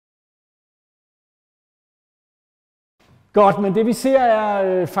Godt, men det vi ser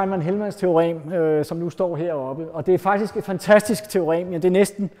er Feynman-Hellmans teorem, som nu står heroppe. Og det er faktisk et fantastisk teorem. Ja, det er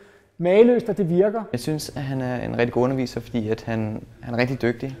næsten mageløst, at det virker. Jeg synes, at han er en rigtig god underviser, fordi at han er rigtig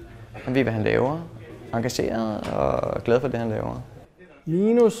dygtig. Han ved, hvad han laver, engageret og glad for det, han laver.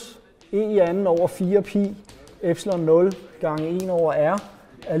 Minus e i anden over 4 pi epsilon 0 gange 1 over r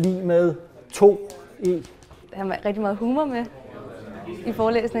er lig med 2e. Han var rigtig meget humor med i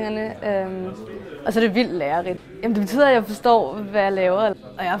forelæsningerne, og så er det vildt lærerigt. Jamen, det betyder, at jeg forstår, hvad jeg laver,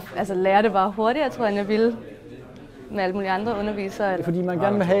 og jeg lærer det bare hurtigere, tror jeg, end jeg ville med alle mulige andre undervisere. Fordi man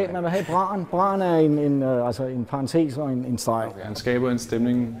gerne vil have braen. Braen er en parentes og en streg. Okay, han skaber en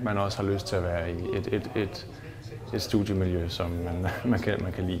stemning, man også har lyst til at være i. Et studiemiljø, som man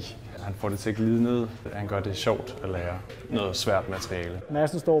kan lide. Han får det til at glide ned. Han gør det sjovt at lære noget svært materiale.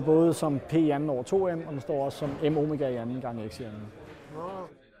 Massen står både som p i anden over 2m, og den står også som m omega i anden gange x i anden.